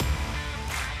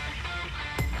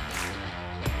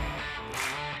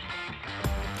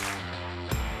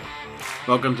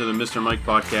Welcome to the Mr. Mike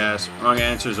Podcast, Wrong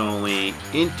Answers Only,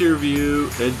 Interview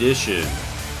Edition.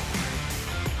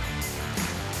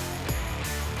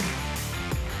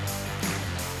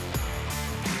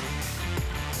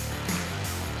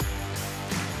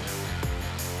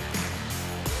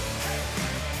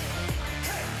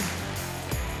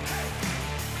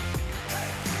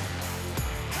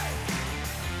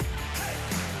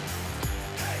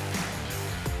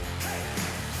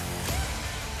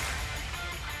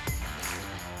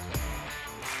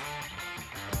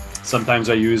 Sometimes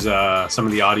I use some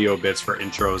of the audio bits for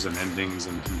intros and endings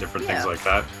and different things like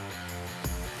that.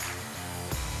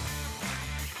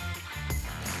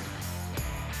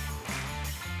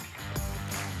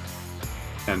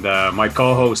 And my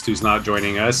co-host, who's not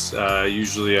joining us,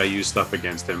 usually I use stuff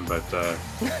against him, but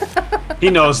he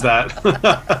knows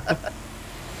that.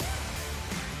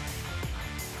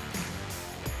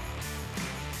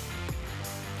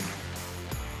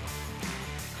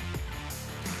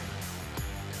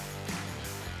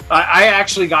 I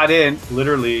actually got in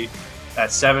literally at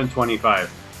 7:25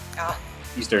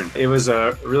 Eastern. It was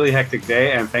a really hectic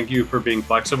day, and thank you for being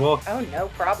flexible. Oh, no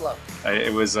problem.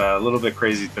 It was a little bit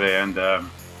crazy today, and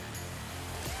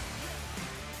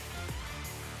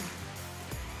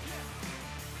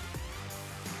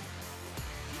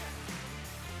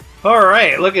all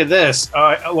right, look at this.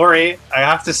 Laurie, I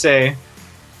have to say,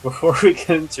 before we get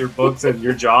into your books and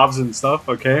your jobs and stuff,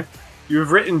 okay,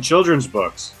 you've written children's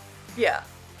books. Yeah.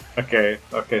 Okay.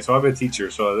 So I'm a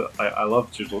teacher, so I love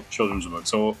children's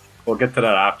books. So we'll get to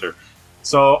that after.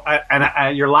 So,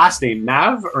 and your last name,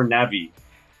 Nav or Navi?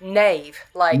 Nave,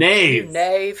 like Nave.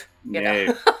 Nave.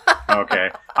 Nave. Okay.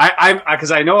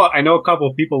 Because I know a couple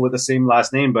of people with the same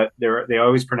last name, but they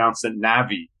always pronounce it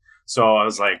Navi. So I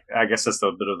was like, I guess that's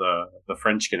a bit of the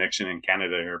French connection in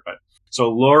Canada here. But so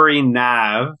Laurie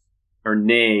Nave. Or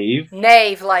Nave.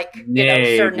 Nave, like,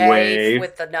 Nave, Sir Nave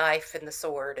with the knife and the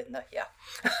sword and the,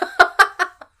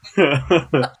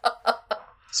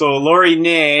 So, Laurie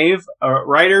Nave, a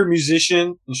writer,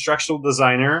 musician, instructional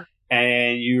designer,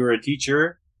 and you were a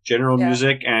teacher, general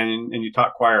music, and you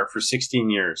taught choir for 16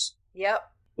 years. Yep.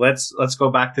 Let's go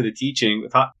back to the teaching.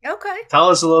 Okay. Tell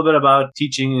us a little bit about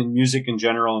teaching and music in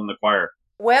general in the choir.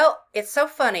 Well, it's so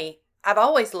funny. I've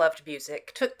always loved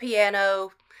music. Took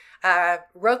piano. I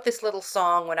wrote this little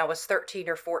song when I was 13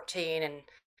 or 14 and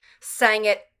sang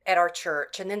it at our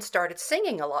church and then started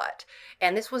singing a lot.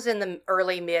 And this was in the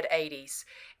early mid-'80s.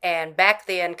 And back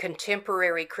then,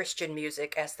 contemporary Christian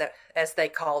music, as they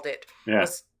called it,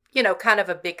 was, kind of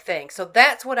a big thing. So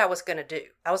that's what I was going to do.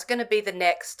 I was going to be the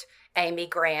next Amy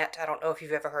Grant. I don't know if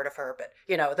you've ever heard of her, but,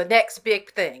 the next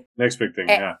big thing. Next big thing,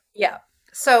 Yeah.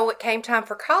 So it came time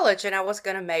for college, and I was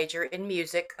going to major in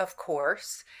music, of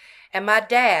course. And my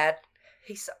dad,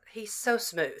 he's so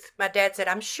smooth. My dad said,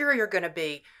 I'm sure you're going to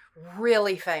be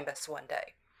really famous one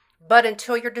day. But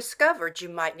until you're discovered, you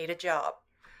might need a job.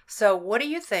 So what do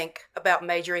you think about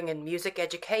majoring in music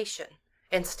education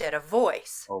instead of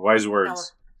voice? Oh, wise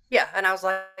words. And I was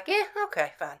like,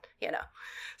 okay, fine,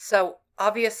 So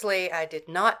obviously I did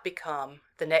not become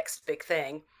the next big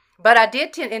thing. But I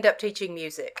did end up teaching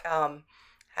music.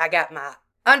 I got my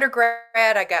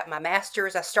undergrad, I got my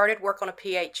master's, I started work on a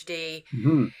PhD,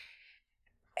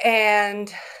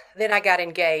 and then I got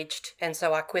engaged, and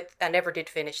so I quit. I never did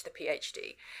finish the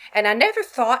PhD, and I never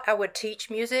thought I would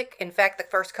teach music. In fact, the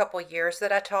first couple of years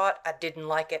that I taught, I didn't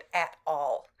like it at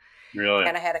all. Really?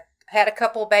 And I had a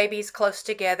couple babies close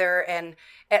together, and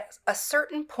at a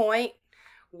certain point,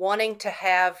 wanting to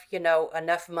have,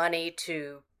 enough money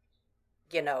to,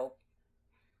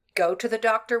 go to the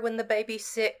doctor when the baby's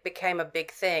sick became a big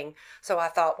thing. So I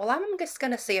thought, well, I'm just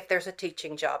going to see if there's a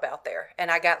teaching job out there. And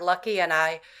I got lucky and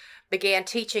I began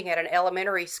teaching at an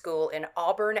elementary school in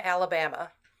Auburn,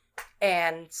 Alabama,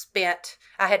 and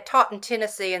I had taught in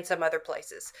Tennessee and some other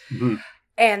places. Mm-hmm.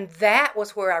 And that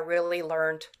was where I really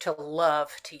learned to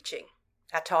love teaching.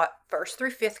 I taught 1st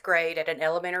through 5th grade at an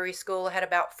elementary school. I had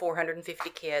about 450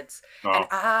 kids. Oh. And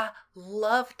I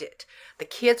loved it. The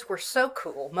kids were so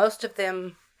cool. Most of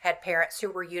them had parents who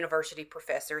were university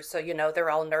professors. So,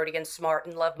 they're all nerdy and smart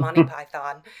and love Monty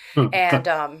Python.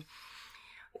 And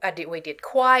we did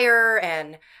choir,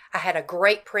 and I had a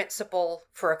great principal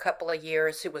for a couple of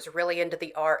years who was really into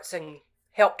the arts and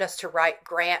helped us to write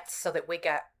grants so that we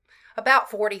got about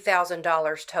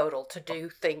 $40,000 total to do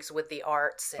things with the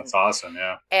arts. That's awesome,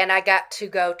 yeah. And I got to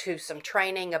go to some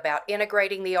training about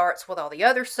integrating the arts with all the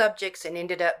other subjects and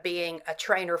ended up being a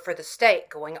trainer for the state,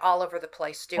 going all over the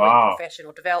place doing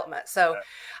professional development. So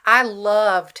I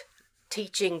loved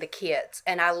teaching the kids,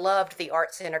 and I loved the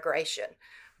arts integration.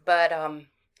 But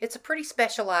It's a pretty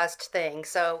specialized thing.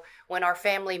 So when our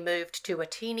family moved to a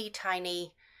teeny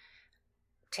tiny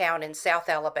town in South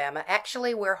Alabama,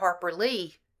 actually where Harper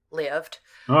Lee lived,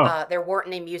 Oh, there weren't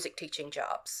any music teaching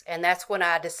jobs. And that's when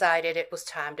I decided it was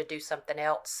time to do something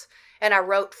else. And I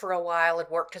wrote for a while and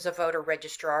worked as a voter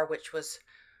registrar, which was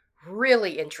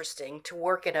really interesting to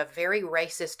work in a very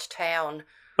racist town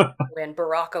when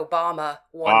Barack Obama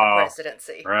won the wow.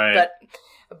 presidency. Right.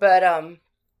 But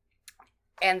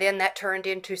and then that turned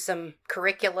into some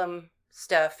curriculum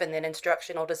stuff and then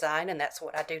instructional design, and that's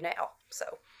what I do now. So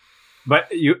But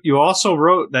you also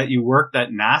wrote that you worked at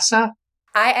NASA?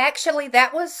 I actually,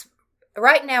 that was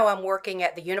right now I'm working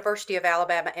at the University of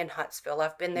Alabama in Huntsville.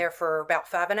 I've been there for about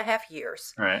 5.5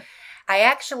 years. Right. I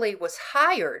actually was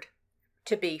hired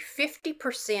to be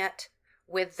 50%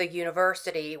 with the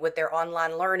university with their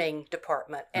online learning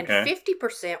department and Okay.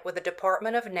 50% with a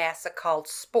department of NASA called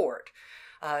SPORT,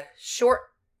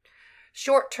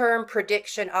 short-term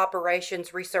prediction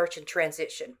operations research and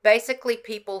transition. Basically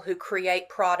people who create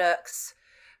products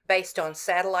based on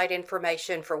satellite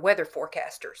information for weather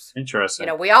forecasters. You Interesting.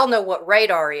 know, we all know what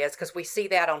radar is because we see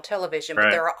that on television, but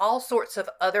Right. there are all sorts of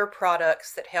other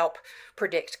products that help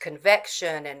predict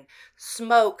convection and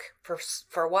smoke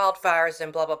for wildfires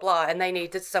and blah blah blah. And they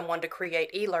needed someone to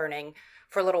create e-learning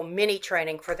for little mini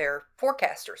training for their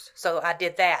forecasters. So I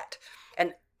did that,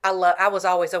 and I was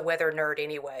always a weather nerd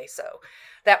anyway, so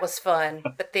that was fun.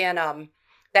 But then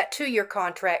that 2 year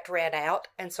contract ran out,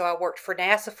 and so I worked for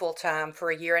NASA full time for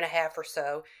a year and a half or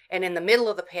so. And in the middle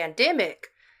of the pandemic,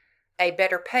 a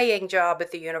better paying job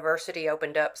at the university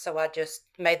opened up, so I just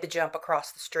made the jump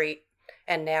across the street,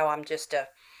 and now I'm just a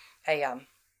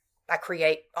I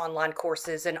create online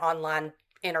courses and online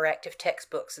interactive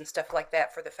textbooks and stuff like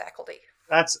that for the faculty.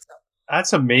 That's So,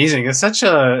 that's amazing. It's such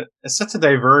a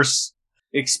diverse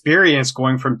experience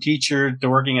going from teacher to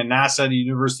working at NASA to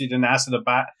university to NASA to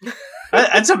back.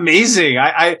 That's amazing.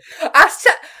 I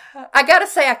gotta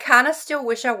say, I kind of still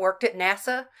wish I worked at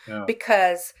NASA Yeah.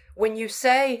 because when you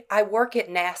say I work at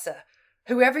NASA,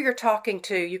 whoever you're talking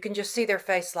to, you can just see their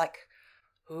face like,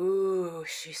 ooh,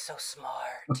 she's so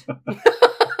smart.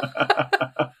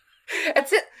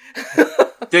 That's it.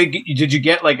 Did you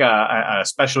get like a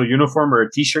special uniform or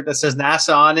a T-shirt that says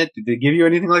NASA on it? Did they give you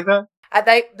anything like that?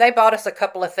 They bought us a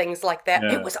couple of things like that.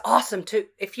 It Yeah, was awesome too.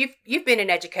 If you've been in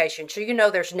education, so you know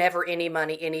there's never any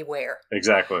money anywhere.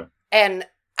 exactly. And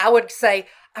I would say,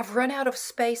 I've run out of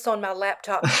space on my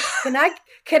laptop. Can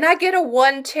I get a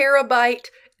 1 terabyte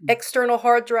external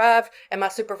hard drive? And my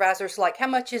supervisor's like, how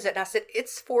much is it? And I said,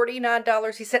 it's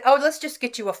 $49. He said, oh, let's just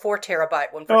get you a 4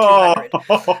 terabyte one for Oh,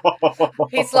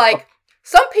 200. He's like,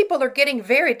 some people are getting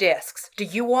very desks. Do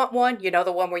you want one? You know,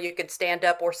 the one where you can stand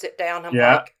up or sit down. I'm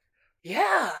yeah, like,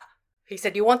 yeah. He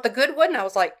said, you want the good one? I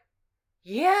was like,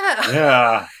 yeah.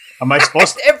 yeah. Am I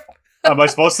supposed Am I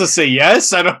supposed to say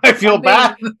yes? I feel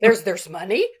bad. There's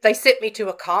money. They sent me to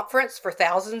a conference for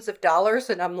thousands of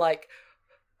dollars, and I'm like,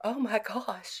 oh my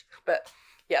gosh. But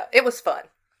yeah, it was fun.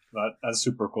 That's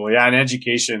super cool. Yeah, in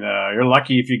education, you're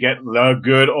lucky if you get the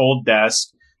good old desk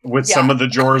with some Yeah. of the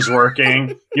drawers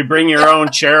working. You bring your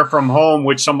own chair from home,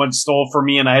 which someone stole from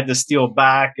me, and I had to steal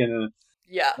back. And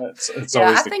Yeah. it's Yeah,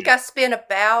 always I the think case. I spent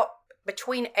about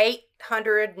between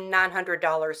 $800 and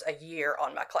 $900 a year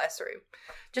on my classroom,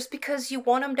 just because you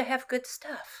want them to have good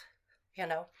stuff, you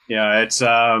know. Yeah, it's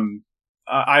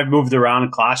I've moved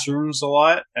around classrooms a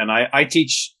lot, and I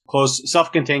teach close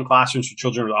self-contained classrooms for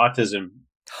children with autism,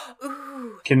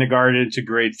 Ooh, kindergarten to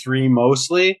grade 3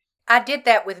 mostly. I did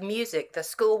that with music. The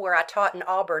school where I taught in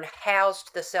Auburn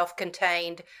housed the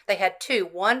self-contained. They had two,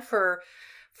 one for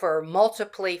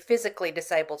multiply physically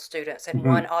disabled students and Mhm.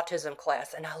 one autism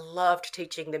class, and I loved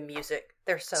teaching them music.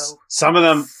 They're Some of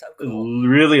them so cool.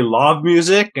 really love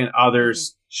music, and Hmm.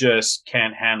 others just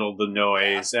can't handle the Yeah.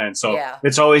 noise, and so Yeah.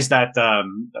 it's always that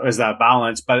is that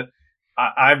balance. But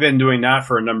I've been doing that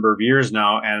for a number of years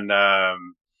now, and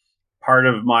part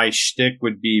of my shtick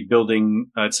would be building,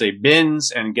 let's say,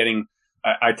 bins and getting.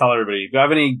 I tell everybody, if you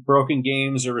have any broken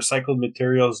games or recycled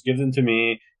materials, give them to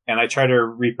me, and I try to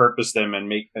repurpose them and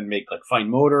make like fine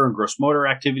motor and gross motor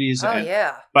activities. Oh And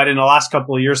yeah. but in the last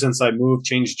couple of years since I moved,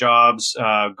 changed jobs,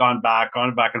 gone back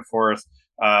and forth,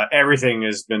 everything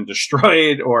has been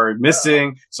destroyed or Oh,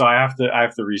 missing. So I have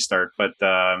to restart. But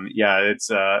yeah, it's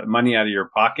money out of your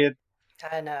pocket.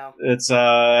 I know. It's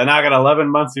and I got an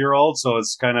 11-month-year-old, so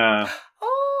it's kind of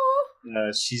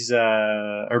Oh. she's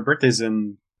her birthday's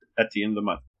in at the end of the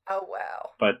month. Oh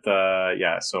wow. But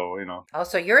yeah, so Oh,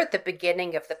 so you're at the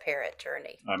beginning of the parent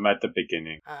journey. I'm at the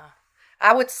beginning.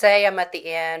 I would say I'm at the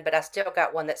end, but I still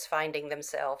got one that's finding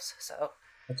themselves. So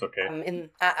That's okay.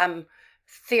 I'm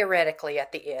theoretically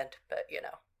at the end, but you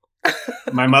know.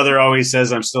 My mother always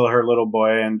says I'm still her little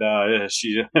boy, and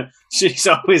she she's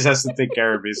always has to take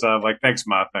care of me. So I'm like, thanks,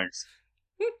 ma, thanks.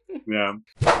 Yeah.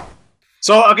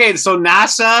 So okay, so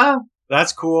NASA,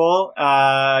 that's cool.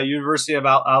 University of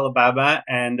Alabama,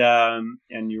 and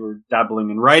you were dabbling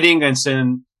in writing, and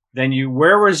then you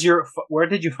where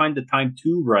did you find the time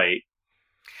to write?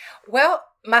 Well,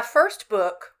 my first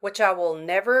book, which I will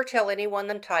never tell anyone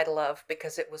the title of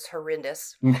because it was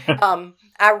horrendous,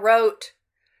 I wrote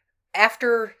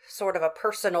after sort of a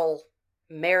personal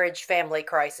marriage family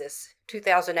crisis,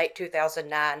 2008,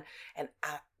 2009, and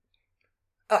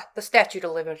the statute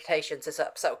of limitations is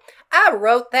up. So I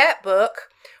wrote that book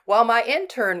while my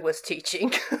intern was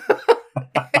teaching.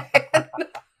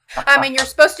 I mean, you're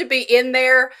supposed to be in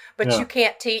there, but Yeah, you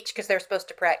can't teach because they're supposed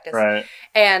to practice. right.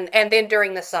 And then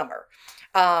during the summer,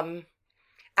 um,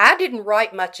 I didn't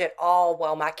write much at all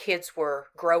while my kids were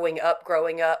growing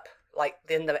up, like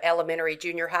in the elementary,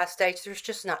 junior high stage. There's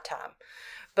just not time.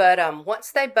 But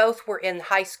once they both were in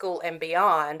high school and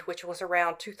beyond, which was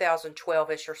around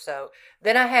 2012-ish or so,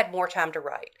 then I had more time to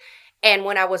write. And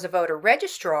when I was a voter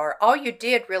registrar, all you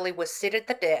did really was sit at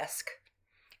the desk,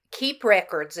 keep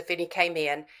records if any came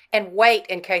in, and wait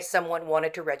in case someone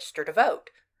wanted to register to vote.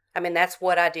 I mean, that's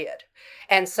what I did.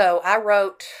 And so I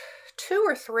wrote two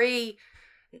or three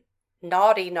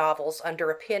naughty novels under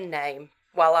a pen name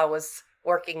while I was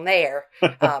working there.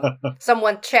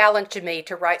 Someone challenged me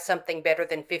to write something better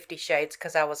than 50 Shades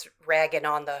because I was ragging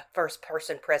on the first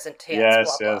person present tense, blah,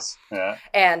 Yes, blah. yes, yeah.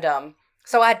 And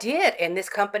so I did. And this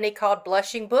company called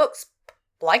Blushing Books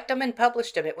liked them and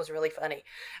published them. It was really funny.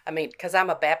 I mean, because I'm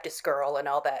a Baptist girl and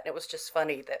all that. And it was just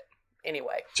funny that,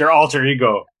 anyway. It's your alter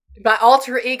ego. My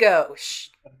alter ego,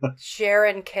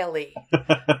 Sharon Kelly,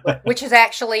 which is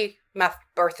actually my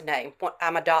birth name.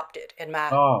 I'm adopted, and my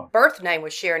Oh, birth name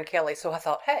was Sharon Kelly. So I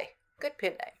thought, hey, good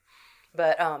pen name.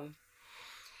 But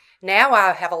now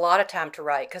I have a lot of time to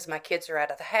write because my kids are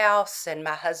out of the house, and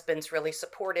my husband's really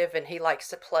supportive, and he likes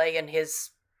to play in his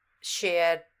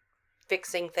shed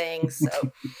fixing things.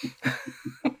 So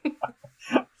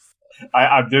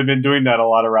I've been doing that a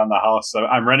lot around the house. So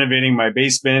I'm renovating my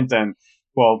basement and,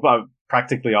 well,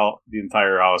 practically all the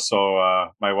entire house. So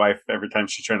my wife, every time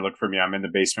she's trying to look for me, I'm in the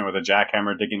basement with a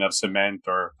jackhammer digging up cement.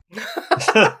 Or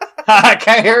I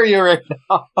can't hear you right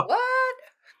now. what?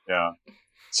 Yeah.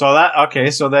 So that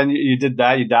okay. So then you did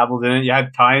that. You dabbled in it. You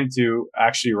had time to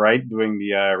actually write, doing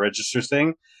the registers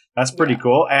thing. That's pretty Yeah.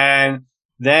 cool. And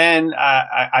then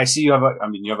I see you have a. I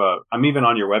mean, you have a. I'm even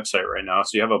on your website right now.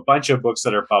 So you have a bunch of books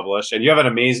that are published, and you have an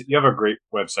amazing. You have a great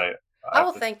website.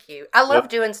 Oh, thank you. I Yep. love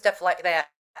doing stuff like that.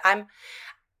 I'm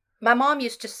My mom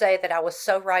used to say that I was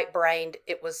so right-brained.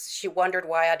 She wondered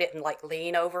why I didn't like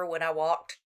lean over when I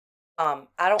walked. I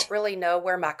don't really know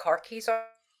where my car keys are,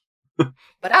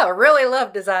 but I really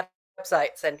love designing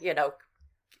websites and,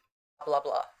 blah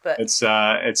blah. But It's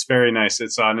very nice.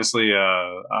 It's honestly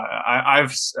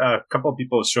I've a couple of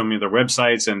people have shown me their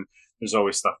websites, and there's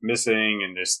always stuff missing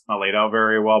and it's not laid out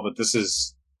very well. But this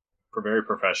is very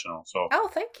professional. So oh,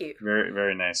 thank you. very,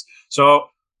 very nice. So,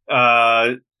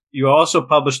 you also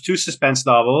published two suspense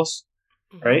novels,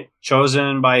 Hmm. right?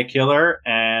 Chosen by a Killer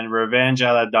and Revenge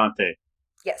a la Dante,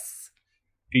 Yes,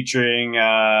 featuring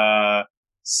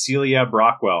Celia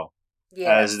Brockwell as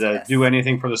yes, the Do yes.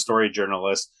 Anything for the Story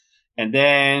journalist. And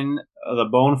then The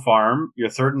Bone Farm, your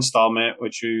third installment,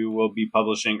 which you will be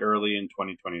publishing early in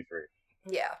 2023.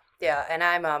 Yeah, yeah. And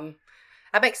I'm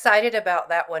excited about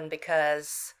that one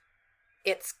because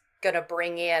it's gonna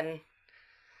bring in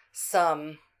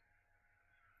some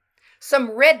some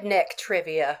redneck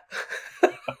trivia.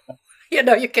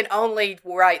 You can only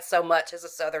write so much as a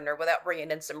southerner without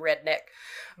bringing in some redneck.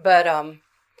 But I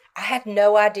had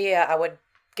no idea I would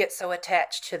get so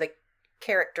attached to the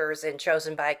characters in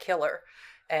Chosen by a Killer.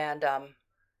 And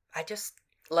I just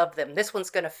love them. This one's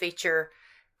going to feature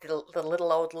the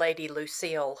little old lady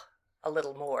Lucille a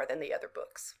little more than the other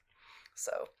books.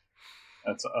 So,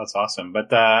 That's awesome.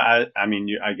 But I mean,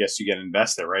 I guess you get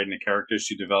invested, right, in the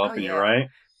characters you oh develop and you yeah. write,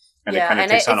 and it Yeah, kind of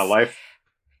and takes on a it's life.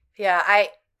 yeah, I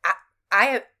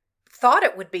I thought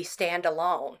it would be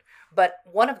standalone, but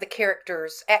one of the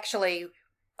characters, actually,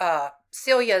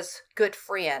 Celia's good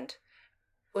friend,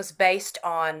 was based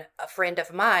on a friend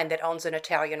of mine that owns an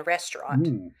Italian restaurant.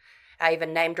 Mm. I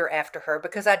even named her after her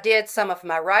because I did some of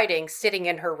my writing sitting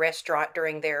in her restaurant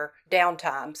during their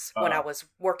downtimes when I Uh, was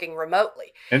working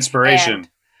remotely. And Inspiration.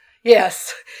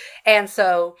 yes, and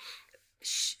so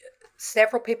sh-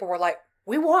 several people were like,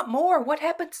 "We want more. What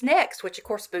happens next?" Which of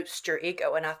course boosts your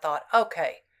ego. And I thought,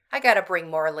 okay, I got to bring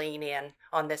Marlene in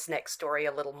on this next story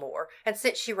a little more. And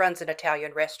since she runs an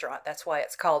Italian restaurant, that's why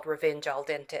it's called Revenge al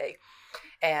Dente.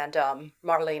 And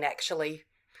Marlene actually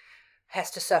has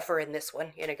to suffer in this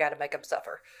one. You know, got to make them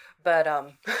suffer. But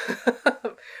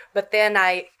but then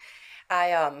I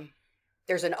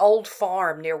there's an old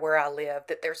farm near where I live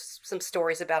that there's some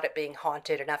stories about it being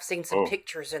haunted, and I've seen some Oh,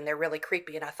 pictures and they're really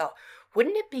creepy. And I thought,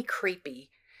 wouldn't it be creepy?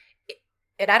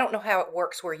 And I don't know how it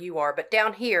works where you are, but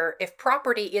down here, if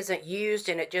property isn't used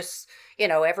and it just,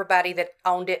 everybody that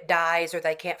owned it dies or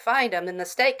they can't find them, then the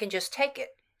state can just take it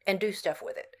and do stuff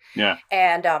with it. yeah.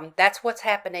 And that's what's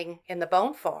happening in the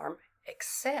Bone Farm,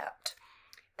 except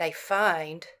they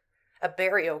find a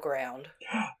burial ground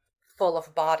full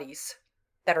of bodies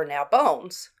that are now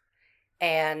bones.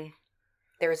 And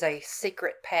there's a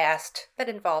secret past that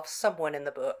involves someone in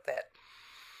the book that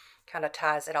kind of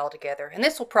ties it all together. And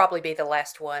this will probably be the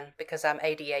last one because I'm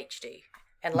ADHD.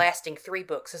 And lasting 3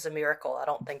 books is a miracle. I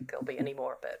don't think there'll be any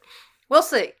more, but we'll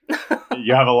see.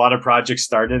 You have a lot of projects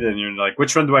started, and you're like,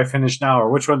 which one do I finish now, or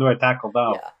which one do I tackle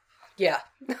now? Yeah.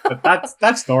 Yeah. But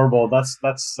that's normal.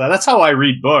 That's how I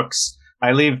read books.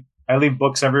 I leave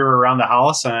books everywhere around the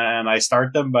house, and I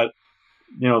start them. But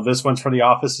this one's for the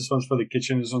office, this one's for the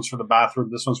kitchen, this one's for the bathroom,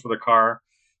 this one's for the car.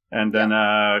 And then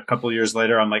a couple of years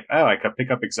later, I'm like, oh, I could pick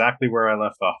up exactly where I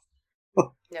left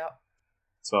off. Yeah.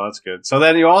 So that's good. So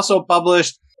then you also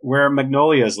published Where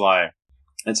Magnolias Lie.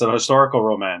 It's an historical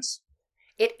romance.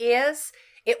 It is.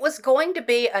 It was going to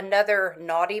be another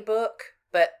naughty book,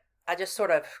 but I just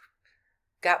sort of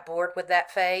got bored with that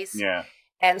phase. Yeah.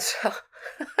 And so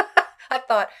I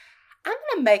thought, I'm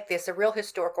going to make this a real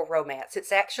historical romance.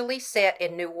 It's actually set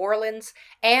in New Orleans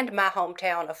and my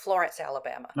hometown of Florence,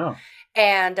 Alabama. No.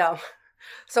 And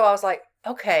so I was like,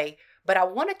 okay, but I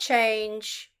want to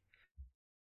change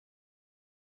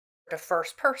to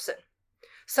first person.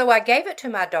 So I gave it to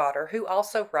my daughter, who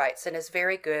also writes and is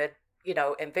very good,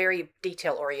 and very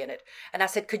detail oriented. And I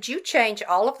said, could you change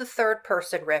all of the third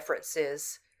person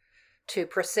references to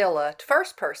Priscilla to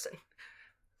first person?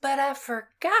 But I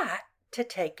forgot to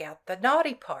take out the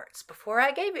naughty parts before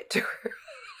I gave it to her.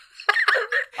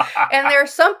 And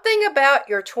there's something about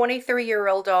your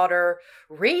 23-year-old daughter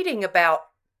reading about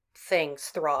things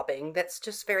throbbing that's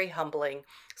just very humbling.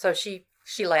 So she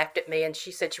laughed at me and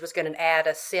she said she was going to add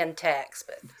a syntax,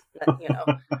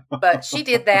 but she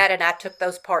did that, and I took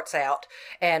those parts out,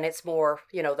 and it's more,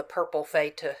 the purple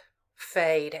fade to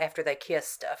fade after they kiss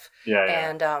stuff. Yeah.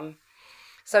 And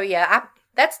so yeah,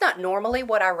 that's not normally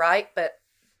what I write, but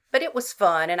it was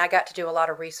fun, and I got to do a lot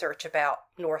of research about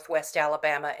Northwest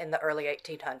Alabama in the early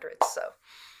 1800s. So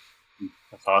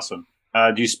That's awesome.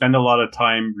 Do you spend a lot of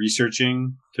time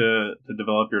researching to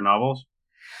develop your novels?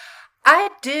 I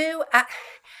do. I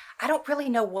don't really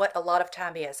know what a lot of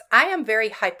time is. I am very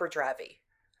hyperdrivey,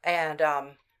 and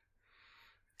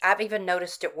I've even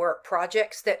noticed at work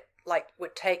projects that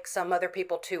would take some other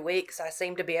people 2 weeks, I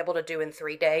seem to be able to do in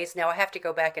 3 days. Now I have to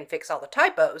go back and fix all the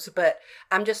typos, but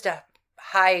I'm just a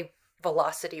high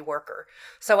velocity worker.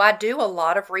 So I do a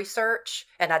lot of research,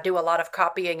 and I do a lot of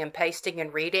copying and pasting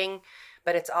and reading,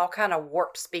 but it's all kind of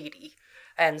warp speedy.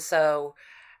 And so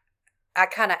I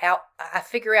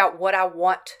figure out what I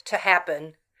want to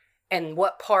happen and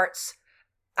what parts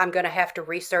I'm going to have to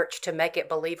research to make it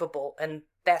believable. And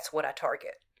that's what I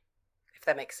target, if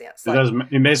that makes sense.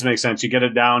 It makes sense. You get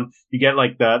it down. You get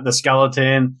the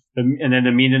skeleton, and then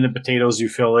the meat and the potatoes you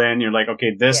fill in. You're like,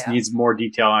 okay, this needs more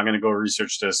detail. I'm going to go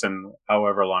research this, and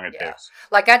however long it takes.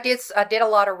 Like I did a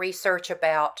lot of research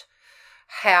about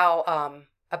how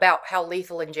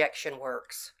lethal injection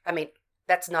works. I mean,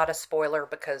 that's not a spoiler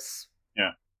because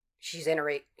she's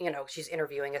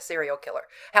interviewing a serial killer.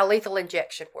 How lethal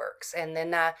injection works, and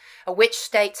then which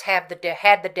states had the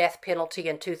death penalty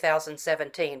in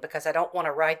 2017, because I don't want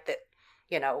to write that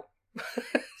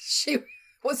she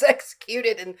was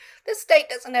executed and this state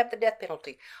doesn't have the death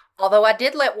penalty. Although I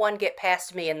did let one get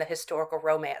past me in the historical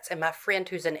romance, and my friend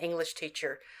who's an English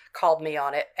teacher called me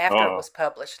on it after it was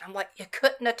published. And I'm like, you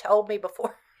couldn't have told me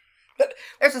before. But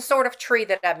there's a sort of tree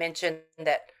that I mentioned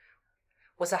that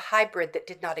was a hybrid that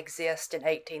did not exist in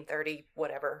 1830,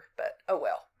 whatever. But oh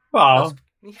well. Well,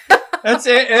 that's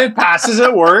it. It passes.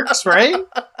 It works, right?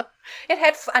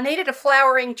 I needed a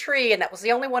flowering tree, and that was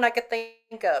the only one I could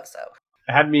think of. So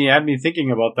it had me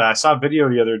thinking about that. I saw a video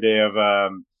the other day of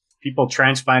people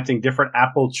transplanting different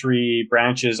apple tree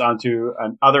branches onto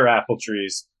other apple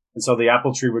trees, and so the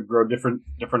apple tree would grow different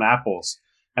apples.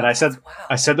 And I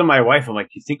said to my wife, I'm like,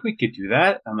 you think we could do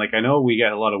that? I'm like, I know we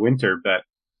get a lot of winter, but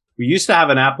we used to have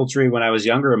an apple tree when I was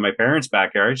younger in my parents'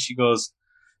 backyard. She goes,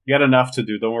 you got enough to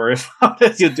do. Don't worry about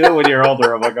it. You'll do it when you're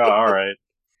older. I'm like, oh, all right.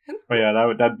 But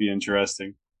yeah, that'd be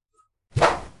interesting.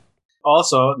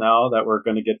 Also, now that we're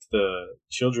going to get to the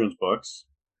children's books,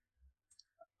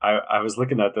 I was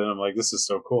looking at them. I'm like, this is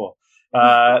so cool.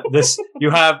 This you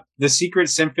have the Secret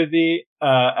Symphony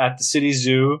at the City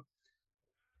Zoo,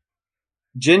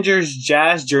 Ginger's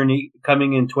Jazz Journey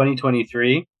coming in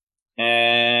 2023,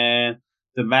 and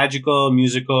the Magical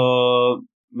Musical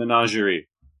Menagerie.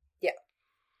 Yeah.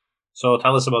 So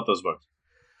tell us about those books.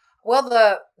 Well,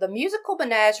 the musical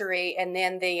menagerie and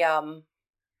then the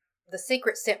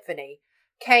Secret Symphony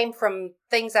came from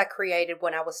things I created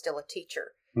when I was still a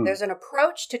teacher. Hmm. There's an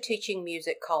approach to teaching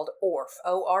music called ORF,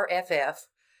 ORFF,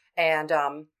 and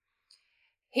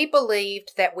he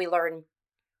believed that we learn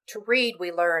to read,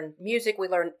 we learn music, we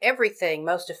learn everything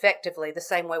most effectively the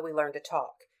same way we learn to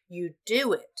talk. You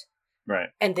do it, Right.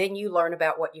 and then you learn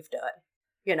about what you've done,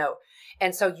 you know.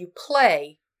 And so you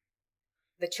play,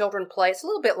 the children play. It's a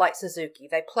little bit like Suzuki.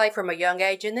 They play from a young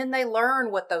age and then they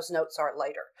learn what those notes are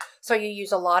later. So you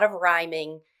use a lot of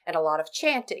rhyming and a lot of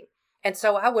chanting. And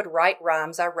so I would write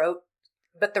rhymes. I wrote,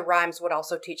 but the rhymes would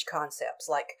also teach concepts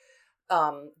like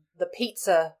the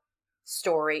pizza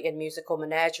story in Musical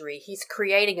Menagerie. He's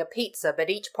creating a pizza, but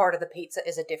each part of the pizza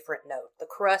is a different note. The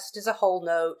crust is a whole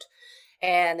note,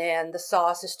 and then the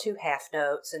sauce is two half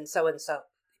notes, and so and so.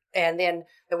 And then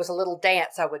there was a little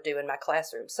dance I would do in my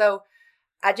classroom. So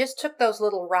I just took those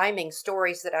little rhyming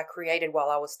stories that I created while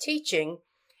I was teaching,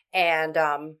 and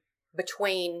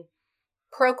between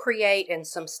Procreate and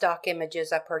some stock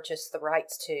images I purchased the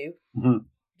rights to,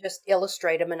 just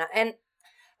illustrate them. And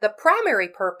the primary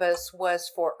purpose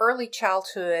was for early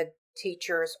childhood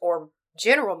teachers or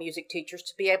general music teachers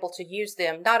to be able to use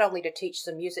them not only to teach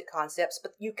some music concepts,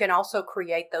 but you can also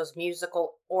create those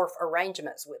musical Orff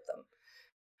arrangements with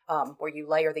them, where you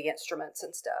layer the instruments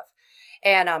and stuff.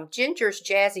 And Ginger's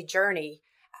Jazzy Journey,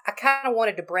 I kind of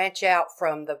wanted to branch out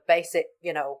from the basic,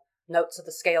 notes of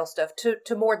the scale stuff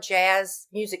to more jazz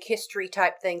music history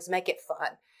type things, make it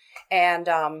fun. And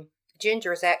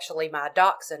Ginger is actually my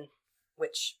dachshund,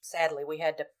 which sadly we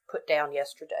had to put down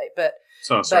yesterday. But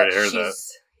So sorry to hear that.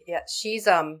 Yeah, she's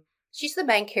the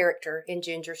main character in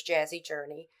Ginger's Jazzy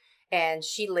Journey, and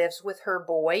she lives with her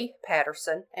boy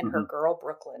Patterson and her girl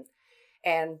Brooklyn.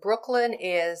 And Brooklyn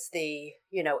is the,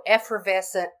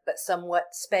 effervescent but somewhat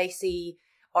spacey,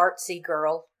 artsy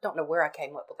girl. Don't know where I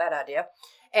came up with that idea.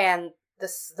 And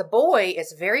the boy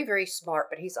is very, very smart,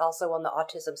 but he's also on the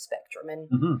autism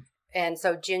spectrum. And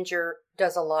so Ginger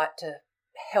does a lot to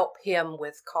help him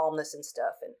with calmness and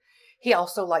stuff. And he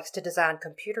also likes to design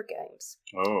computer games.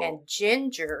 Oh. And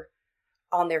Ginger,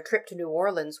 on their trip to New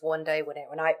Orleans one day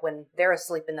when they're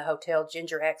asleep in the hotel,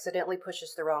 Ginger accidentally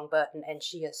pushes the wrong button and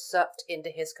she is sucked into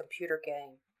his computer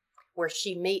game where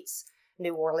she meets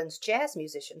New Orleans jazz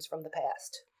musicians from the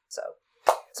past.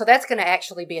 So that's going to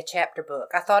actually be a chapter book.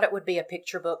 I thought it would be a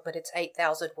picture book, but it's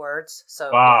 8,000 words.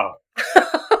 So wow.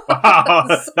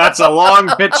 Wow, that's a long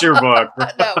picture book.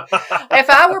 No. If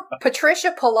I were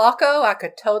Patricia Polacco, I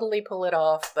could totally pull it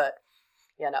off, but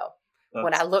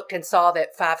when I looked and saw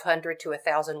that 500 to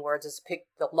 1,000 words is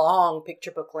the long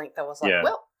picture book length, I was like,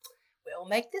 well, we'll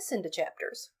make this into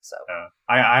chapters. So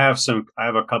I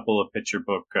have a couple of picture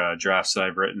book drafts that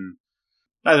I've written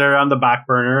that are on the back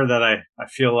burner that I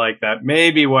feel like that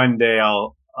maybe one day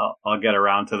I'll get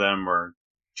around to them or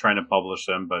trying to publish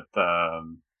them. But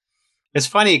it's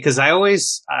funny because I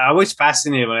always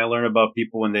fascinated when I learn about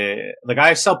people when they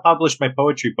I self-published my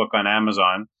poetry book on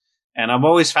Amazon. And I'm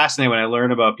always fascinated when I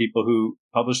learn about people who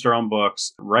publish their own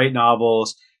books, write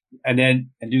novels, and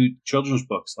do children's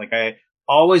books. Like I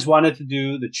always wanted to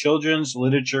do the children's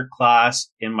literature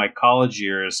class in my college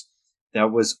years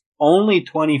that was only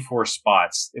 24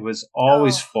 spots. It was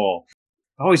always full.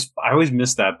 I always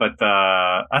missed that, but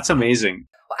that's amazing.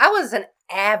 Well, I was an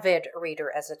avid reader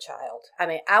as a child. I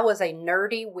mean, I was a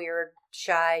nerdy, weird,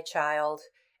 shy child,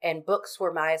 and books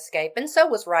were my escape, and so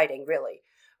was writing, really.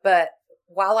 But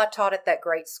while I taught at that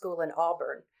great school in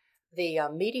Auburn, the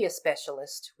media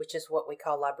specialist, which is what we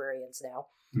call librarians now,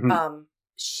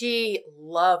 she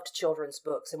loved children's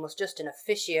books and was just an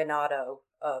aficionado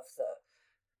of the,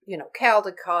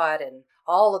 Caldecott and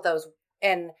all of those.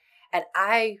 And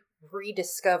I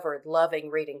rediscovered loving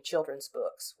reading children's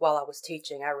books while I was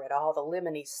teaching. I read all the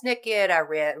Lemony Snicket. I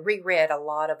reread a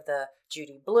lot of the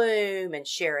Judy Blume and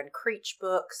Sharon Creech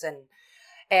books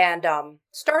and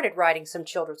started writing some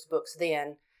children's books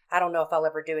then. I don't know if I'll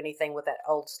ever do anything with that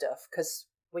old stuff because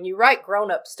when you write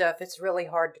grown-up stuff, it's really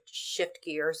hard to shift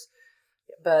gears.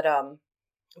 But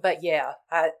yeah,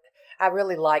 I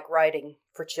really like writing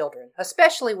for children,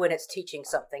 especially when it's teaching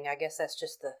something. I guess that's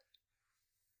just the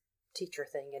teacher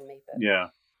thing in me. But yeah.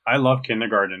 I love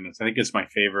kindergarten. I think it's my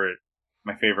favorite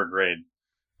grade,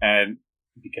 and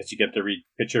because you get to read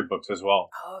picture books as well.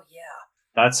 Oh, yeah.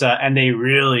 That's and they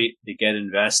get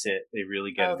invested. They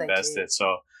really get Oh, they do. invested.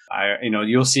 So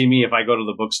you'll see me if I go to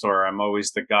the bookstore. I'm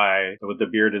always the guy with the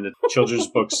beard and the children's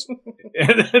books,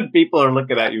 and people are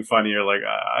looking at you funny. You're like,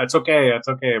 it's okay, it's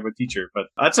okay. I'm a teacher, but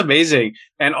that's amazing.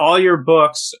 And all your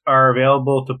books are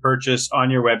available to purchase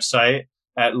on your website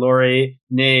at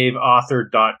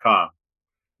laurienaveauthor.com.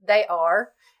 They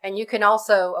are. And you can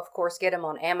also, of course, get them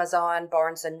on Amazon,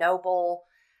 Barnes and Noble.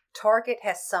 Target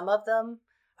has some of them.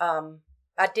 Um,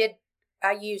 I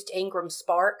used Ingram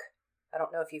Spark. I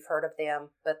don't know if you've heard of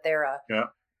them, but they're Yeah.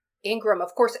 Ingram.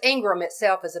 Of course, Ingram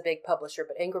itself is a big publisher,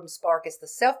 but Ingram Spark is the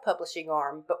self-publishing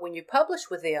arm. But when you publish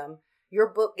with them, your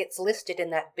book gets listed in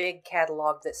that big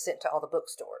catalog that's sent to all the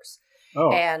bookstores.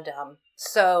 Oh. And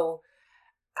so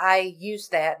I use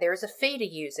that. There's a fee to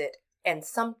use it, and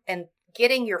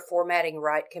getting your formatting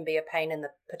right can be a pain in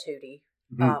the patootie.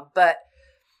 Mm-hmm. But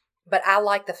I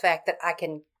like the fact that I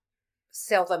can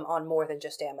sell them on more than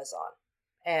just Amazon.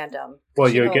 And well,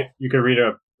 you can read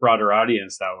a broader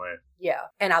audience that way. Yeah,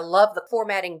 and I love the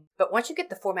formatting. But once you get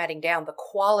the formatting down, the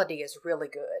quality is really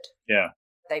good. Yeah,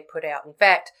 they put out. In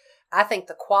fact, I think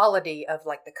the quality of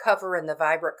like the cover and the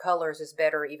vibrant colors is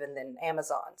better even than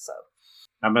Amazon. So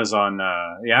Amazon,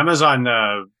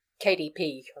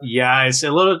 KDP. Yeah, it's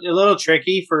a little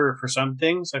tricky for some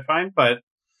things I find, but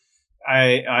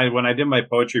I when I did my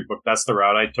poetry book, that's the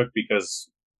route I took because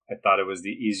I thought it was the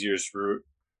easiest route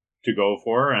to go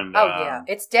for. And yeah,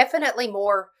 it's definitely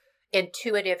more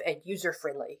intuitive and user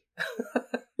friendly.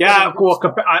 Yeah, cool.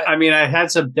 I mean, I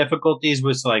had some difficulties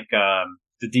with like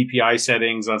the DPI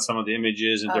settings on some of the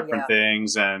images and different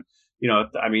things, and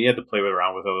I mean, you had to play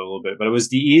around with it a little bit, but it was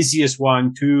the easiest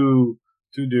one to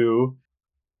do.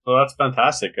 So that's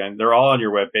fantastic, and they're all on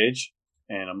your webpage,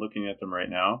 and I'm looking at them right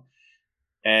now.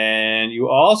 And you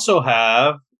also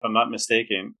have, if I'm not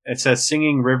mistaken, it says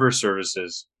Singing River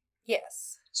Services.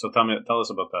 Yes. So tell us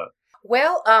about that.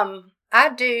 Well, I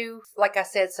do, like I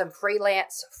said, some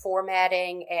freelance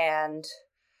formatting and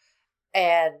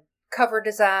cover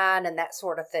design and that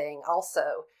sort of thing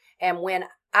also. And when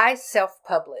I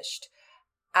self-published,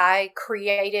 I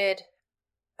created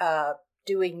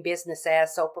doing business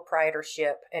as sole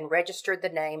proprietorship and registered the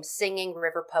name Singing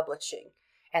River Publishing.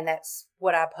 And that's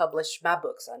what I published my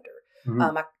books under.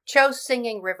 Mm-hmm. I chose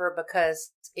Singing River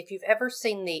because if you've ever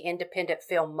seen the independent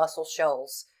film Muscle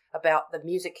Shoals about the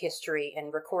music history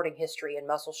and recording history in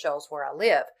Muscle Shoals where I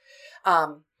live,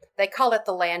 they call it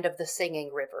the land of the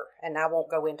Singing River. And I won't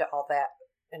go into all that,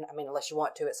 and I mean, unless you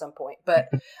want to at some point. But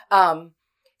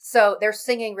so there's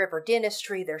Singing River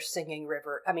Dentistry, there's Singing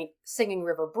River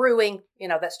Brewing,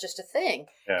 that's just a thing.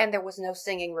 Yeah. And there was no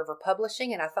Singing River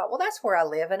Publishing. And I thought, well, that's where I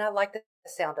live and I like the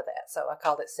sound of that. So I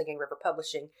called it Singing River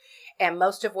Publishing. And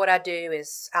most of what I do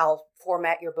is I'll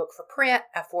format your book for print.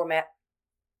 I format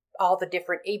all the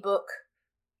different ebook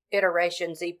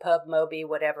iterations, EPUB, Mobi,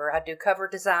 whatever. I do cover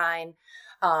design.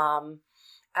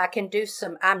 I can do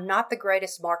I'm not the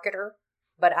greatest marketer,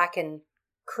 but I can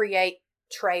create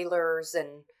trailers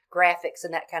and graphics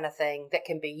and that kind of thing that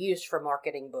can be used for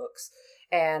marketing books.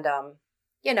 And,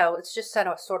 it's just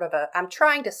sort of I'm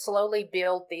trying to slowly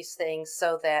build these things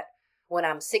so that when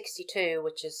I'm 62,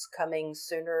 which is coming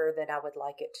sooner than I would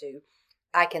like it to,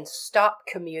 I can stop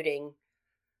commuting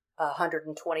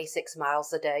 126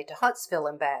 miles a day to Huntsville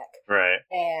and back. Right.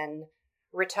 And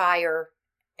retire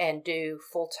and do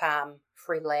full-time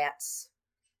freelance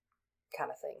kind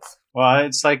of things. Well,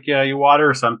 it's like you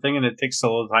water something and it takes a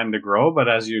little time to grow, but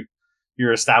as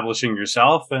you're establishing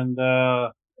yourself and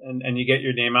you get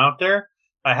your name out there.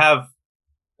 I have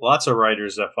lots of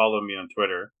writers that follow me on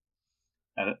Twitter,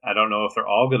 and I don't know if they're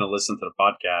all going to listen to the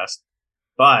podcast,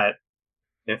 but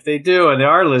if they do and they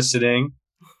are listening,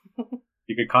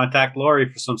 you could contact Laurie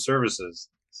for some services.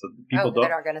 So people they're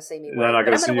not going to see me. They're not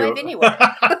going to see you. Wave anyway.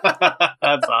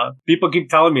 That's awesome. People keep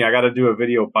telling me I got to do a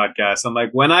video podcast. I'm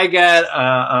like, when I get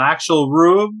an actual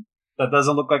room that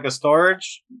doesn't look like a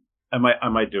storage, I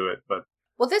might do it. But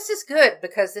well, this is good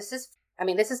because this is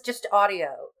just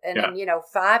audio, and in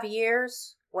 5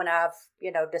 years when I've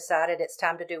decided it's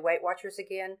time to do Weight Watchers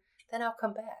again, then I'll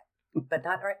come back, but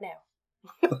not right now.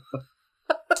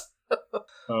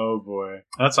 Oh boy,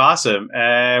 that's awesome.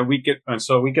 We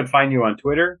can find you on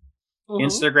Twitter,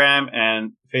 Instagram,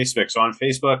 and Facebook. So on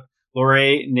Facebook,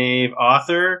 Laurie Nave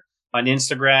Author. On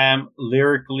Instagram,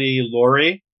 Lyrically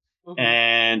Laurie,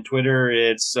 and Twitter,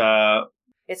 it's called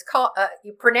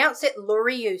you pronounce it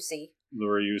Luriusi.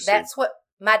 Luriusi. That's what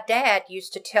my dad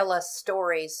used to tell us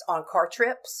stories on car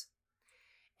trips,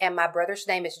 and my brother's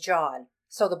name is John.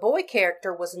 So the boy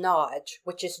character was Nodge,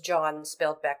 which is John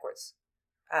spelled backwards.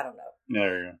 I don't know.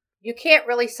 There you go. You can't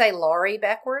really say Laurie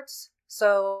backwards,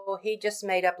 so he just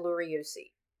made up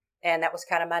Luriusi. And that was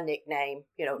kind of my nickname,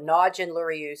 Nodge and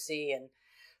Luriusi. And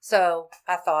so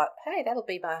I thought, hey, that'll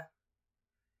be my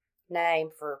name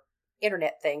for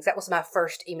internet things. That was my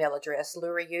first email address,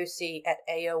 Luriusi at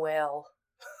AOL.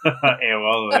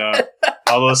 AOL, yeah.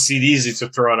 All those CDs you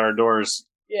took throw out our doors.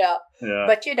 Yeah. Yeah.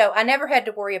 But, I never had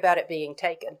to worry about it being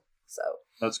taken. So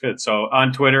that's good. So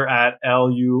on Twitter at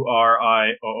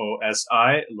LURIOOSI,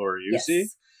 Luriusi.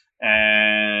 yes.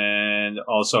 And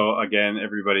also, again,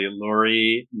 everybody,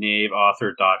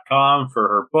 LaurieNaveAuthor.com for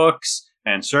her books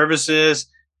and services.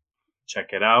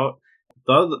 Check it out.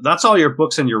 That's all your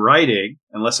books and your writing,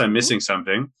 unless I'm missing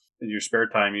something. In your spare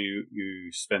time, you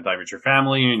spend time with your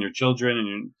family and your children and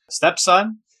your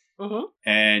stepson. Mm-hmm.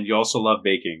 And you also love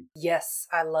baking. Yes,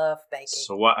 I love baking.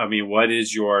 So what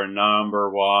is your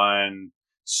number one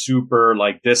super,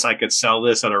 like this, I could sell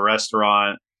this at a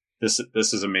restaurant. This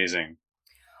is amazing.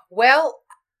 Well,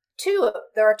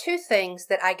 there are two things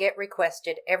that I get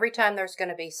requested every time there's going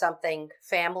to be something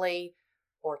family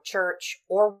or church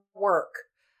or work.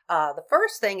 The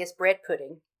first thing is bread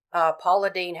pudding.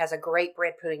 Paula Dean has a great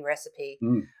bread pudding recipe,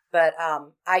 but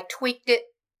I tweaked it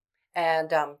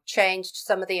and changed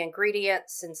some of the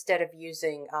ingredients. Instead of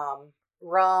using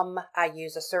rum, I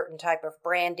use a certain type of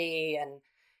brandy. And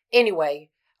anyway,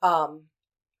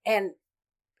 and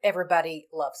everybody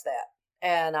loves that.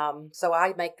 And so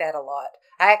I make that a lot.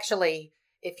 I actually,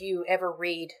 if you ever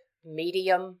read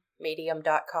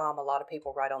medium.com, a lot of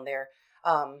people write on there.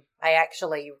 I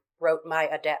actually wrote my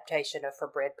adaptation of For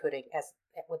Bread Pudding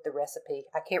with the recipe.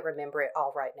 I can't remember it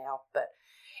all right now,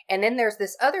 and then there's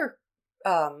this other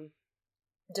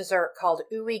dessert called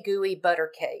Ooey Gooey Butter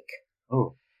Cake.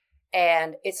 Oh.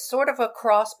 And it's sort of a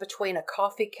cross between a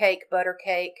coffee cake, butter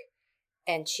cake,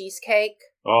 and cheesecake.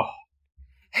 Oh.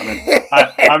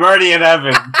 I'm already in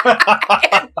heaven.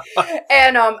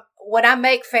 and when I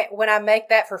make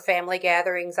that for family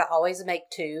gatherings, I always make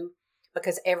two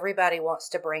because everybody wants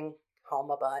to bring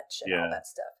home a bunch and all that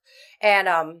stuff. And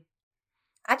I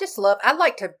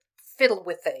like to fiddle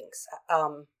with things.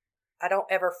 I don't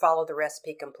ever follow the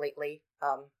recipe completely.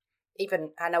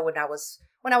 Even I know when I was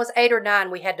 8 or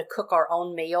 9, we had to cook our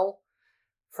own meal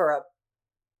for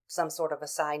some sort of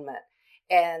assignment,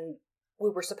 and we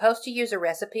were supposed to use a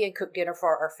recipe and cook dinner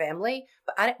for our family,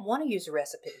 but I didn't want to use a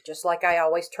recipe. Just like I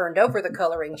always turned over the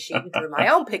coloring sheet and drew my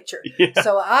own picture. Yeah.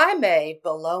 So I made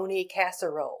bologna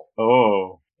casserole.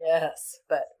 Oh. Yes,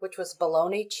 which was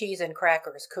bologna, cheese, and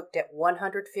crackers cooked at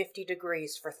 150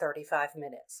 degrees for 35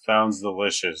 minutes. Sounds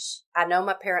delicious. I know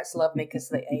my parents love me because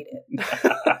they ate it.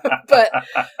 but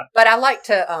I like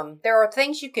to, there are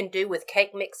things you can do with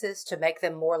cake mixes to make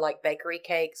them more like bakery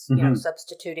cakes,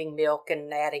 substituting milk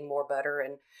and adding more butter.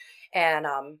 And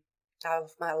I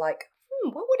like,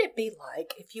 what would it be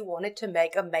like if you wanted to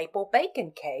make a maple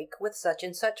bacon cake with such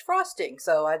and such frosting?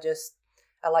 So I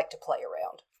like to play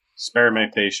around.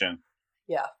 Experimentation.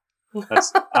 Yeah.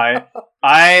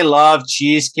 I love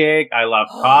cheesecake. I love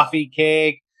coffee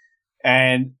cake.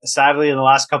 And sadly, in the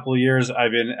last couple of years,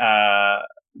 I've been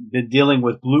dealing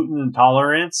with gluten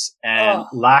intolerance and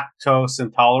lactose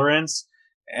intolerance.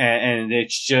 And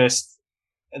it's just,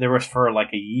 there was for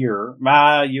like a year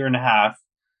and a half,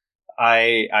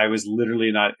 I was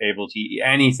literally not able to eat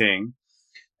anything.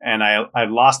 And I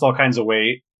lost all kinds of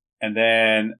weight. And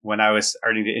then when I was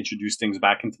starting to introduce things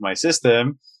back into my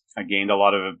system, I gained a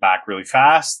lot of it back really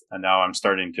fast. And now I'm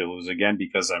starting to lose again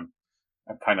because I'm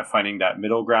kind of finding that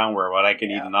middle ground where what I can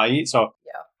eat and not eat. So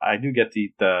I do get to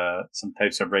eat some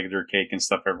types of regular cake and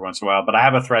stuff every once in a while, but I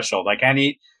have a threshold. I can't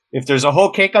eat. If there's a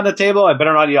whole cake on the table, I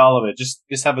better not eat all of it. Just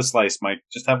have a slice, Mike.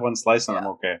 Just have one slice and I'm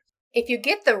okay. If you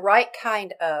get the right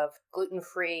kind of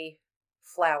gluten-free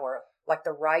flour, like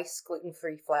the rice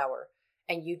gluten-free flour,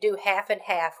 and you do half and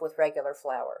half with regular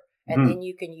flour, and then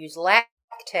you can use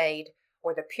Lactaid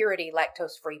or the Purity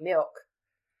lactose-free milk.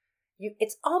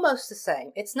 It's almost the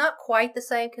same. It's not quite the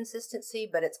same consistency,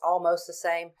 but it's almost the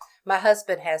same. My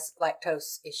husband has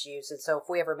lactose issues, and so if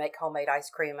we ever make homemade ice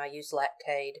cream, I use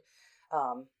Lactaid.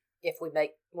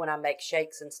 When I make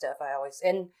shakes and stuff,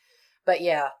 but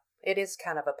yeah, it is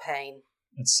kind of a pain.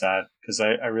 It's sad because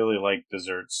I really like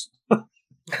desserts.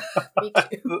 Me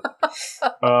too.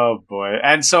 Oh boy.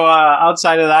 And so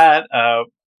outside of that,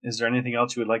 is there anything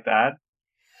else you would like to add?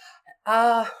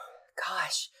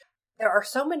 Gosh, there are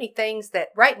so many things that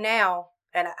right now,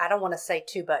 and I don't want to say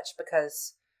too much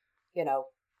because,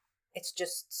 it's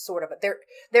just sort of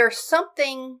there's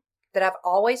something that I've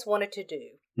always wanted to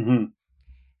do.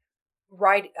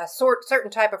 write a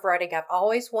certain type of writing I've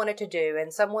always wanted to do,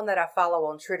 and someone that I follow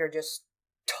on Twitter just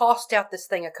tossed out this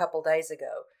thing a couple days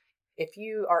ago. If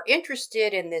you are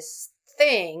interested in this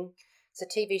thing, it's a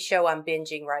TV show I'm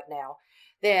binging right now,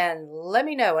 then let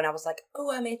me know. And I was like,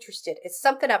 oh, I'm interested. It's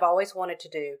something I've always wanted to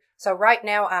do. So right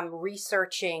now I'm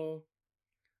researching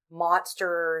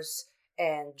monsters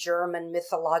and German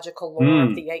mythological lore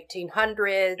of the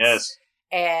 1800s. Yes.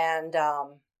 And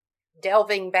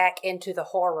delving back into the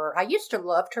horror. I used to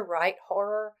love to write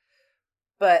horror,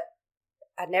 but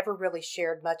I never really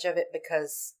shared much of it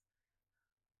because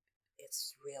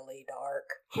it's really dark.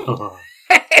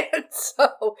 And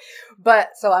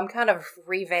so I'm kind of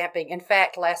revamping. In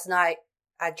fact, last night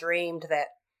I dreamed that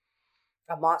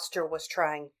a monster was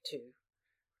trying to,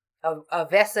 a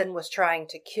Vesson was trying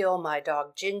to kill my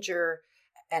dog Ginger,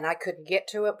 and I couldn't get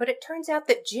to it. But it turns out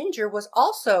that Ginger was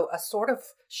also a sort of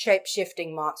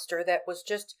shape-shifting monster that was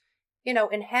just,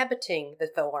 inhabiting the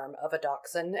form of a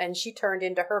dachshund, and she turned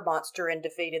into her monster and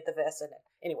defeated the Vesson.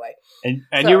 Anyway.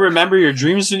 And you remember your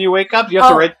dreams when you wake up? You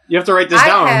have to write this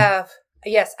down. I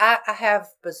have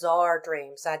bizarre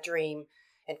dreams. I dream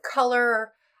in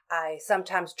color. I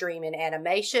sometimes dream in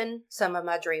animation. Some of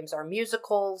my dreams are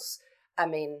musicals. I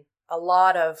mean, a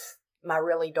lot of my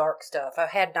really dark stuff. I've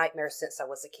had nightmares since I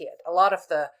was a kid. A lot of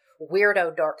the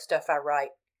weirdo dark stuff I write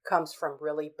comes from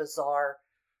really bizarre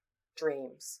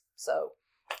dreams. So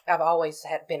I've always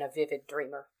been a vivid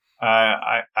dreamer.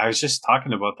 I was just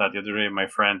talking about that the other day with my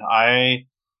friend. I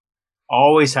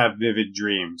always have vivid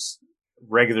dreams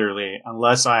regularly,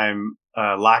 unless I'm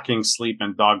lacking sleep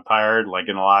and dog tired. Like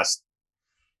in the last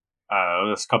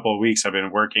this couple of weeks, I've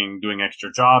been working, doing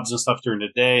extra jobs and stuff during the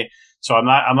day. So I'm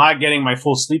not getting my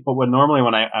full sleep. But when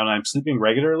I'm sleeping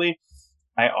regularly,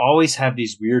 I always have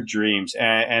these weird dreams,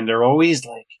 and they're always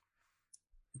like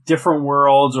different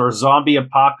worlds or zombie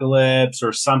apocalypse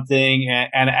or something.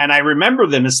 And I remember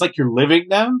them. It's like you're living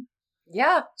them.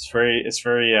 Yeah. It's very,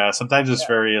 sometimes it's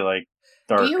very like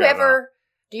dark.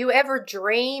 Do you ever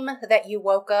dream that you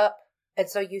woke up and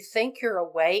so you think you're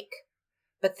awake,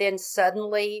 but then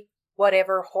suddenly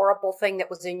whatever horrible thing that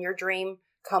was in your dream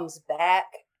comes back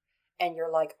and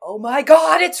you're like, oh my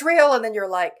God, it's real. And then you're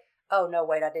like, oh no,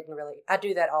 wait, I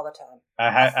do that all the time.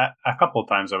 A couple of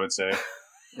times, I would say.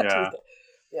 Yeah.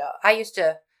 Yeah.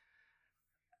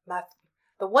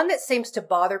 The one that seems to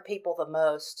bother people the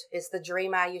most is the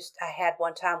dream I had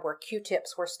one time where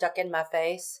Q-tips were stuck in my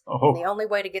face. Oh. And the only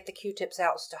way to get the Q-tips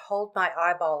out was to hold my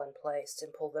eyeball in place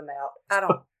and pull them out.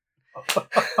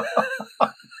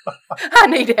 I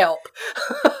need help.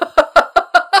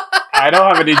 I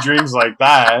don't have any dreams like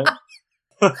that.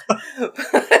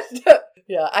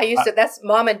 Yeah, that's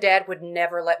Mom and Dad would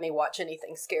never let me watch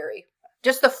anything scary.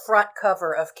 Just the front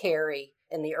cover of Carrie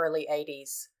in the early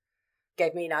 80s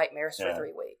gave me nightmares for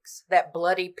 3 weeks. That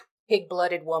bloody,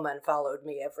 pig-blooded woman followed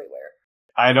me everywhere.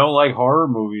 I don't like horror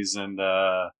movies, and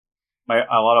a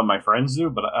lot of my friends do,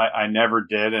 but I never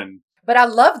did. But I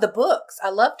love the books. I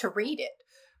love to read it,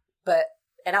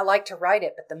 and I like to write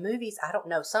it. But the movies, I don't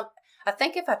know. I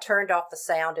think if I turned off the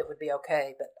sound, it would be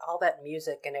okay. But all that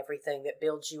music and everything that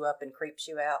builds you up and creeps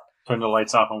you out. Turn the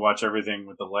lights off and watch everything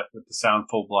with the sound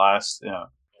full blast. Yeah.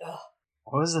 Ugh.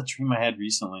 What was the dream I had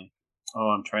recently? Oh,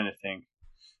 I'm trying to think.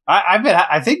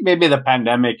 I think maybe the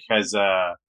pandemic has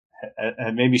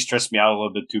maybe stressed me out a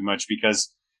little bit too much,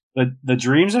 because the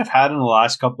dreams I've had in the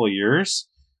last couple of years,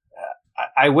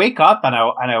 I wake up and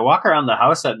I walk around the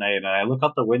house at night and I look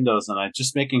out the windows and I'm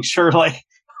just making sure like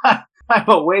I'm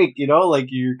awake, like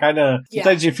you're kind of,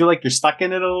 sometimes you feel like you're stuck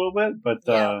in it a little bit, but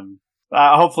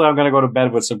hopefully I'm going to go to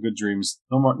bed with some good dreams.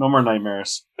 No more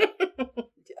nightmares.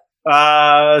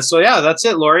 So yeah, that's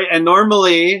it, Laurie. And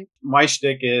normally my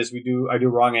shtick is I do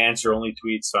wrong answer only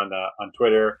tweets on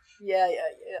Twitter. Yeah.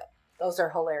 Those are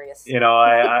hilarious.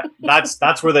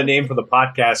 That's where the name for the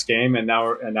podcast came, and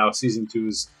now season 2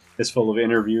 is full of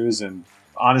interviews, and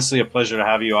honestly a pleasure to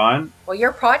have you on. Well,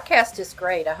 your podcast is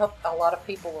great. I hope a lot of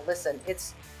people will listen.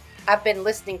 I've been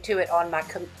listening to it on my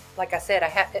like I said,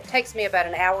 it takes me about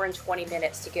an hour and 20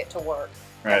 minutes to get to work.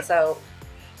 Right. And so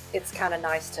it's kind of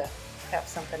nice to have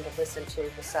something to listen to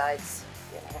besides,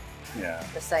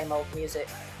 the same old music.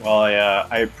 Well,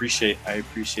 I appreciate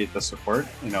the support.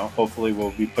 Hopefully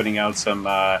we'll be putting out some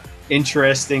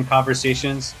interesting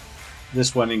conversations,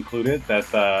 this one included,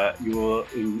 that you will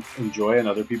enjoy and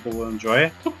other people will enjoy.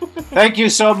 Thank you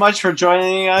so much for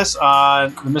joining us on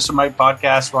the Mr. Mike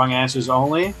podcast, Wrong Answers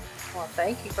Only. Well,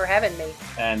 thank you for having me.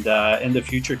 And in the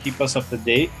future, keep us up to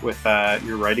date with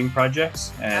your writing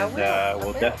projects, and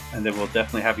we'll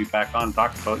definitely have you back on and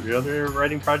talk about your other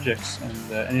writing projects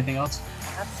and anything else.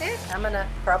 That's it. I'm going to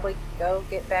probably go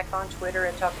get back on Twitter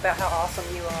and talk about how awesome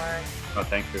you are. Oh,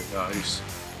 thank you.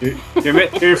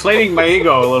 You're inflating my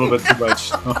ego a little bit too much.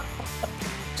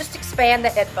 Just expand the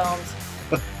headphones.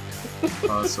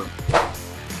 Awesome.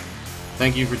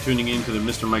 Thank you for tuning in to the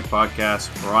Mr. Mike podcast.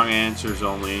 Wrong answers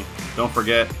only. Don't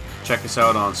forget, check us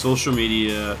out on social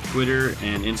media, Twitter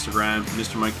and Instagram,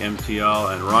 Mr. Mike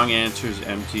MTL and Wrong Answers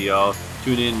MTL.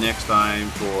 Tune in next time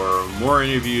for more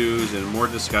interviews and more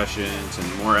discussions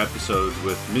and more episodes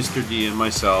with Mr. D and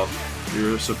myself.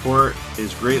 Your support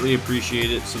is greatly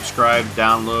appreciated. Subscribe,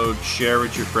 download, share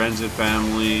with your friends and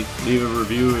family. Leave a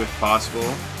review if possible.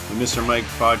 The Mr. Mike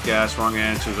podcast, Wrong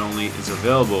Answers Only, is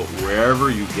available wherever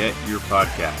you get your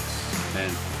podcasts.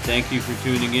 And thank you for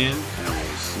tuning in, and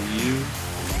we'll see you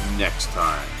next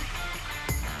time.